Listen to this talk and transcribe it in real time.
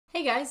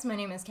Hey guys, my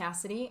name is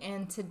Cassidy,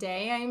 and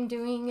today I am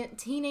doing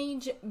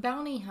Teenage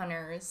Bounty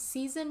Hunters,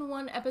 Season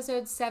 1,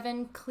 Episode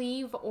 7,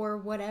 Cleave or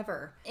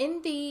Whatever.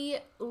 In the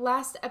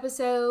last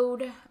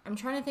episode, I'm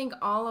trying to think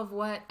all of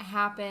what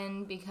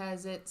happened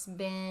because it's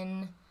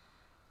been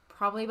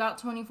probably about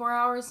 24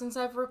 hours since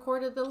I've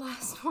recorded the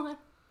last one.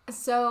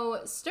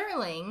 So,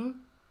 Sterling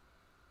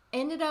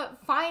ended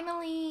up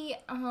finally,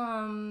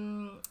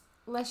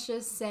 let's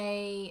just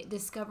say,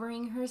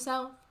 discovering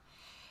herself.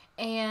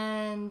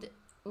 And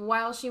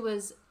while she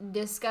was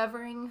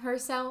discovering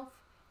herself,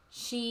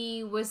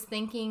 she was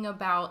thinking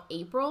about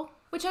April,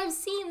 which I've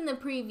seen the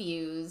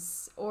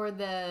previews or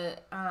the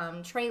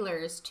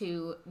trailers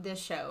to this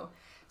show.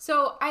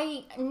 So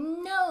I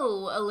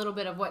know a little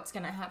bit of what's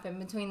going to happen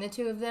between the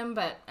two of them,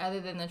 but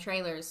other than the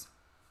trailers,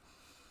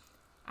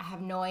 I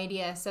have no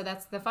idea. So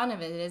that's the fun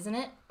of it, isn't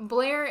it?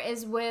 Blair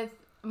is with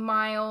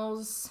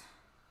Miles.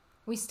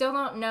 We still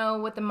don't know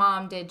what the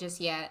mom did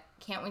just yet.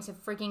 Can't wait to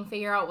freaking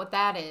figure out what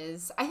that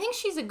is. I think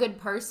she's a good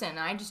person.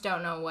 I just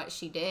don't know what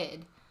she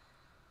did.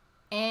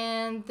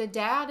 And the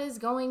dad is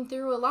going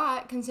through a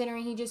lot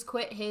considering he just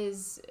quit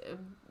his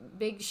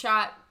big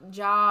shot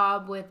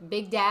job with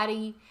Big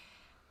Daddy.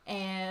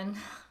 And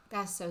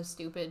that's so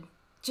stupid.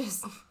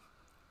 Just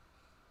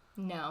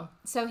no.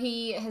 So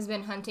he has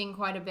been hunting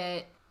quite a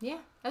bit. Yeah,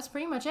 that's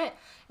pretty much it.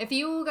 If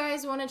you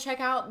guys want to check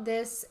out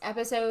this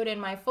episode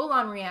and my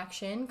full-on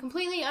reaction,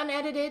 completely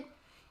unedited,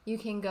 you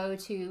can go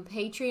to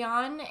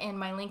Patreon, and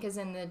my link is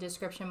in the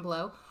description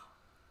below.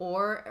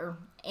 Or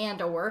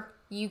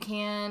you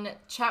can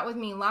chat with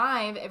me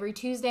live every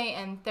Tuesday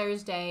and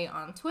Thursday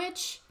on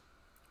Twitch.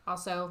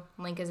 Also,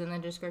 link is in the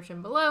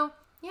description below.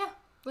 Yeah,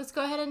 let's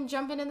go ahead and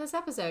jump into this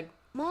episode.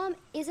 Mom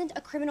isn't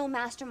a criminal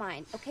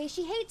mastermind, okay?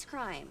 She hates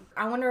crime.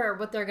 I wonder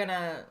what they're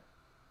gonna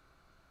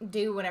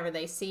do whenever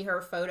they see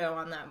her photo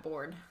on that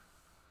board.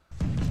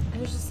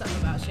 There's just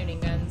something about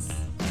shooting guns.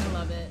 I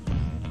love it.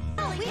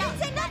 We didn't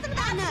say nothing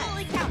about that.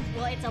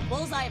 Well, it's a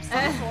bullseye of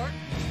some sort.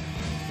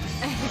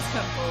 It's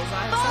a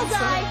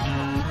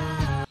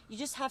bullseye. You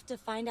just have to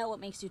find out what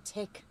makes you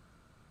tick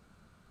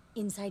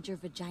inside your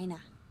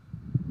vagina.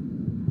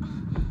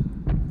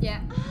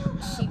 Yeah,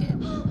 she did. Can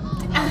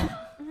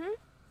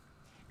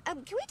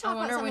we talk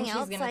about something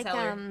else? Like,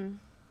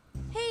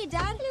 hey,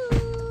 Dad.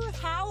 Hello.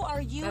 How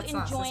are you That's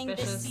not enjoying this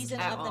suspicious season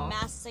at of The all.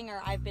 Masked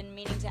Singer? I've been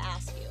meaning to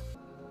ask you.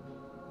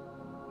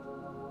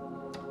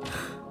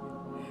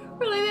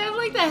 Really, they have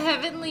like the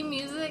heavenly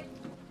music.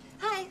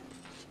 Hi.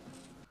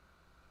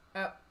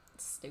 Oh,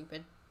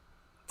 stupid.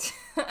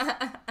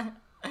 Her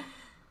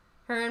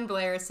and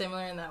Blair are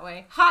similar in that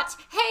way. Hot,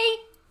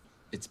 hey!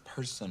 It's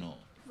personal.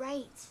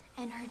 Right,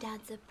 and her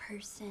dad's a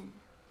person,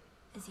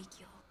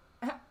 Ezekiel.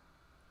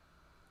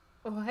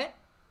 What?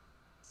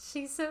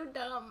 She's so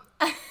dumb.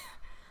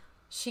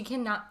 She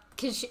cannot,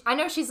 I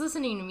know she's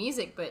listening to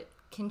music, but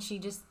can she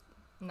just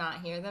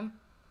not hear them?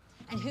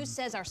 And who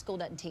says our school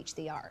doesn't teach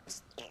the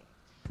arts?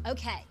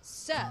 Okay,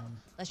 so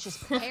let's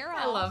just pair off.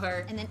 I love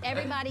her. And then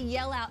everybody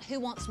yell out who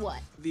wants what.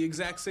 The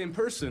exact same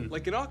person,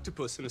 like an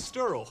octopus and a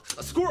squirrel.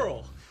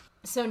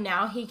 So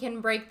now he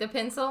can break the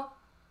pencil?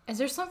 Is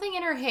there something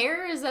in her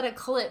hair, or is that a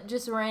clip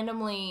just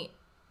randomly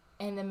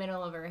in the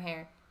middle of her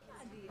hair?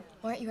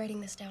 Why aren't you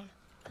writing this down?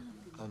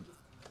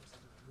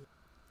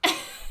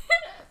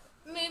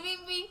 Maybe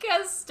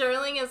because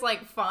Sterling is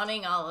like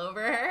fawning all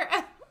over her.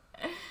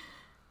 You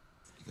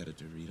got a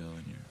Dorito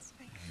in your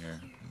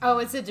hair. Oh,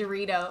 it's a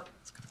Dorito.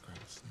 It's gonna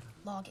cross.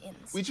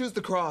 Logins. We choose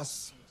the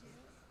cross.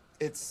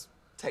 It's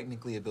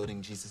technically a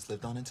building Jesus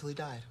lived on until he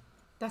died.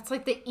 That's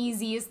like the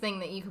easiest thing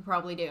that you could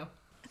probably do.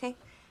 Okay.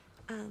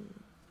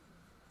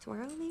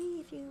 Tomorrow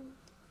maybe if you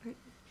aren't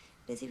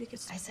busy we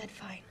could. I said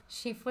fine.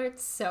 She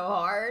flirts so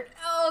hard.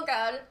 Oh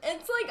god,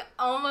 it's like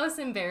almost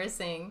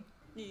embarrassing.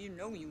 You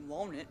know you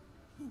want it.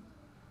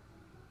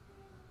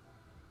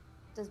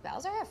 Does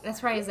Bowser have friends? That's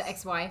probably his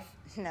ex-wife.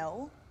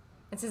 No.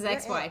 It's his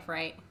ex-wife,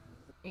 right?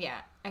 Yeah,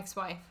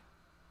 ex-wife.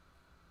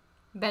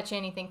 Bet you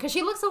anything. Because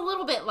she looks a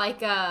little bit like,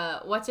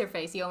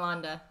 what's-her-face,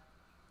 Yolanda.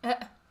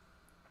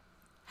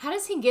 How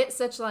does he get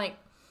such, like,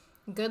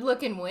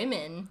 good-looking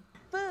women?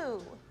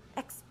 Boo.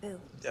 Ex-boo.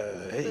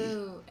 Hey.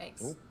 Boo,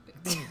 ex-boo.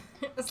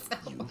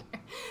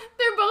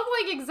 They're both,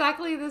 like,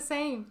 exactly the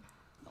same.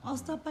 I'll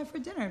stop by for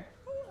dinner.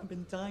 I've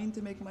been dying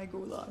to make my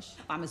goulash.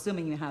 I'm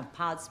assuming you have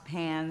pots,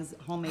 pans,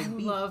 homemade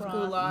beef love broth,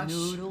 goulash.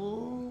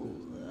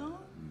 noodles.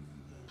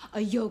 A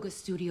yoga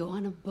studio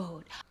on a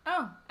boat.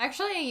 Oh,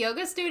 actually a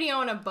yoga studio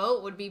on a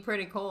boat would be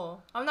pretty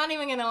cool. I'm not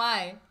even gonna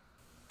lie.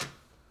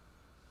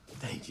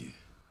 Thank you.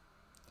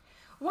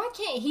 Why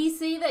can't he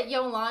see that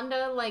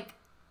Yolanda, like,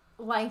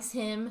 likes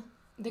him?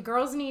 The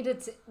girls need to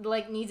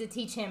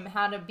teach him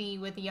how to be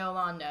with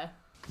Yolanda.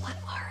 What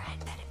are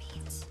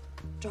amphetamines?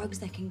 Drugs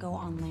that can go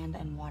on land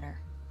and water.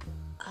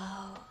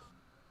 Oh.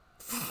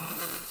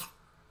 Oh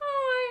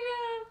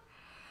my god.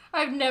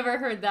 I've never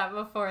heard that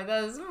before.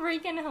 That is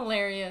freaking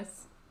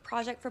hilarious.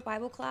 Project for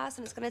Bible class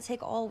and it's gonna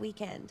take all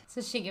weekend.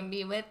 So she can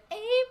be with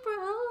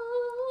April.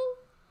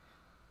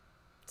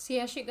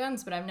 See, I shoot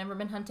guns, but I've never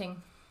been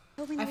hunting.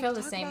 I feel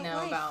the same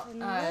though about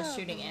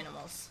shooting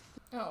animals.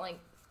 I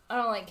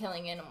don't like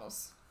killing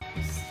animals.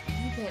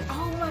 Stupid.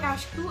 Oh my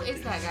gosh, who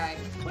is that guy?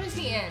 What is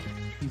he in?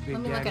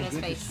 Let me look at his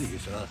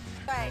face. Oh,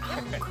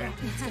 crap.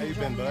 How you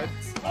been, bud?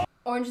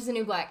 Orange is the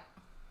New Black.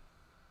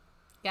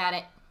 Got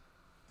it.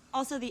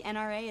 Also, the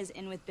NRA is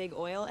in with big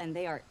oil, and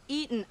they are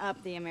eating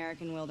up the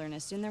American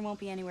wilderness. Soon there won't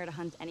be anywhere to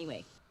hunt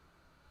anyway.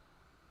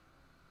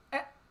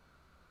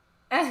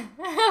 I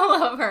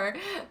love her.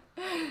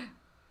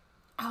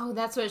 Oh,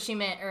 that's what she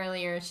meant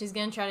earlier. She's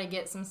gonna try to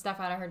get some stuff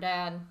out of her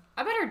dad.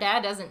 I bet her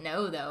dad doesn't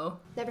know, though.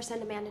 Never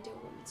send a man to do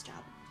a woman's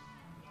job.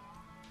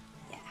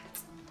 Yeah.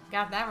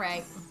 Got that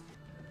right.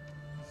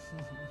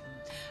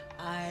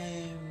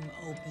 I'm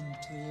open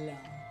to love.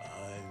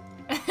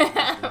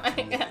 Oh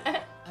my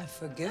God. I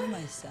forgive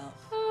myself.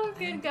 Oh,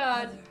 good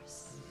God.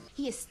 Others.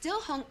 He is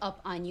still hung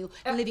up on you,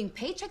 living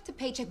paycheck to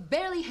paycheck,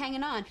 barely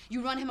hanging on.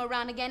 You run him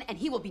around again, and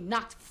he will be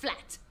knocked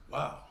flat.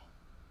 Wow.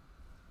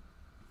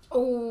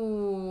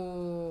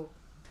 Oh.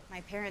 My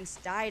parents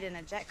died in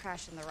a jet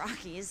crash in the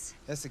Rockies.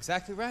 That's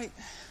exactly right.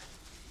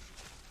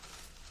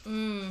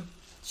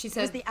 She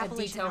said the a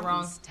Appalachian detail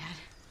wrong. Mountains, Dad.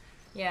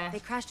 Yeah. They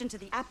crashed into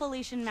the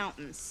Appalachian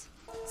Mountains.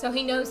 So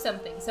he knows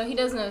something. So he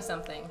does know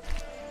something.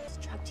 This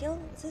drug deal?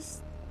 Is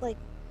this like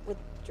with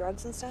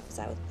drugs and stuff? Is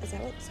that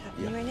what's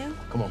happening right now?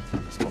 Come on,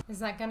 let's go. Is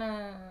that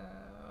gonna...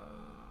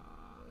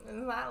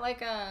 Is that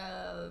like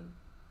a...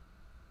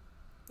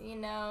 You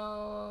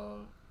know...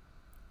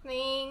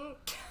 thing?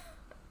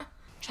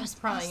 It's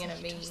probably gonna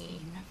be...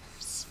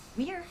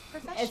 We are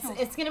professionals.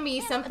 It's gonna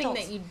be something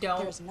adults. that you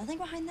don't There's nothing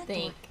behind that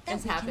think door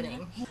is that we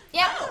happening. cannot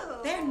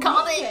Yep. They're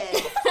Called naked.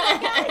 it.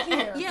 Get out of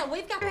here. Yeah,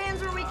 we've got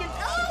Hands where we can.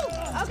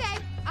 Oh, okay.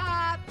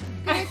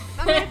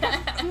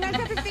 I'm gonna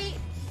grab your feet.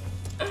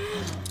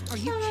 Are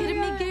you kidding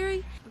me,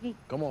 Gary?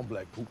 Come on,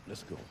 Black Poop,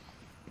 let's go.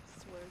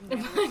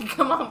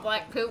 Come on,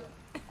 Black Poop.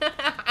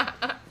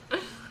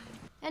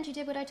 And you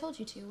did what I told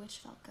you to, which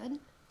felt good.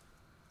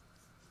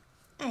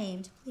 I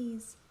aimed,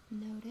 please.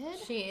 Noted.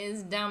 She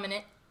is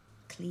dominant.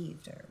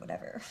 Cleaved or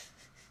whatever.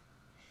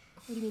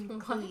 What do you mean What?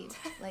 cleaved?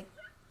 Like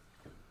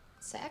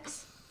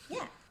sex?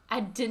 Yeah.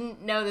 I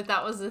didn't know that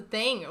that was a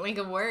thing, like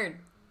a word.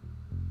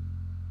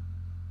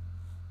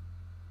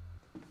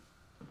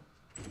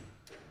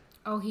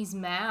 Oh, he's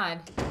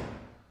mad.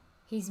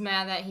 He's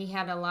mad that he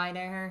had to lie to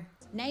her.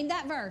 Name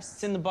that verse.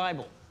 It's in the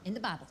Bible. In the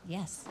Bible,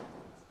 yes.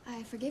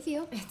 I forgive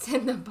you. It's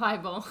in the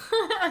Bible.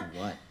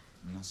 What?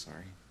 I'm not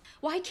sorry.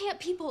 Why can't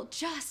people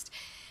just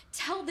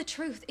tell the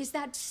truth? Is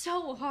that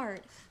so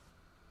hard?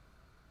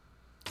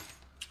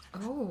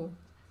 Oh.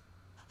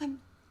 I'm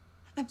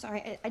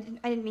sorry. I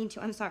didn't mean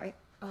to. I'm sorry.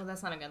 Oh,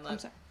 that's not a good look. I'm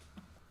sorry.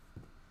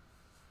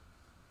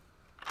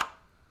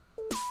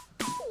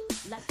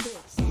 Like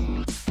this.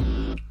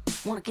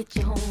 Wanna get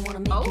you home, wanna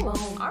make you Oh,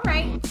 home. all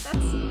right. That's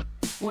not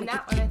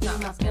what I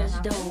thought was gonna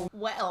happen. Door.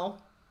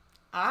 Well,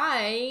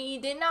 I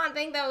did not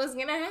think that was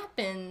gonna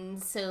happen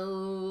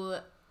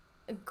so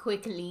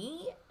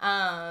quickly.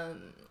 I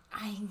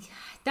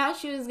thought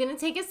she was gonna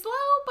take it slow,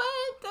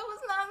 but that was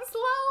not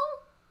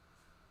slow.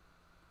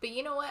 But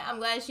you know what? I'm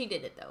glad she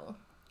did it though.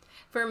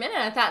 For a minute,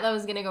 I thought that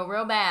was gonna go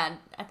real bad.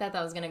 I thought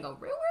that was gonna go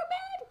real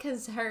bad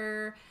because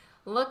her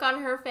look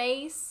on her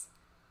face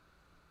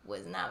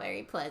was not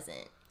very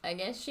pleasant. I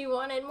guess she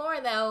wanted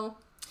more though.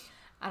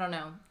 I don't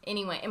know.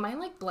 Anyway, am I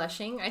like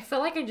blushing? I feel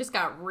like I just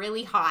got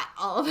really hot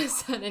all of a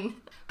sudden.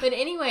 But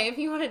anyway, if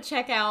you want to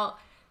check out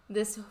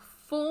this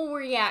full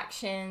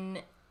reaction,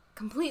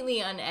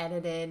 completely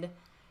unedited,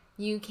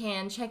 you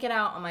can check it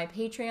out on my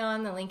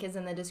Patreon. The link is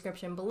in the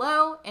description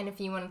below. And if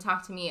you want to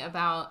talk to me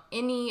about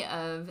any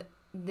of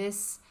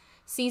this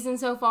season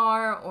so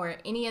far or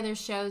any other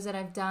shows that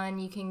I've done,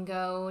 you can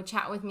go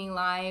chat with me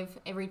live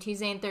every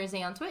Tuesday and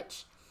Thursday on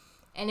Twitch.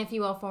 And if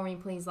you will for me,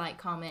 please like,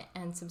 comment,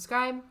 and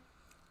subscribe.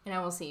 And I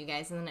will see you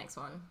guys in the next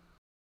one.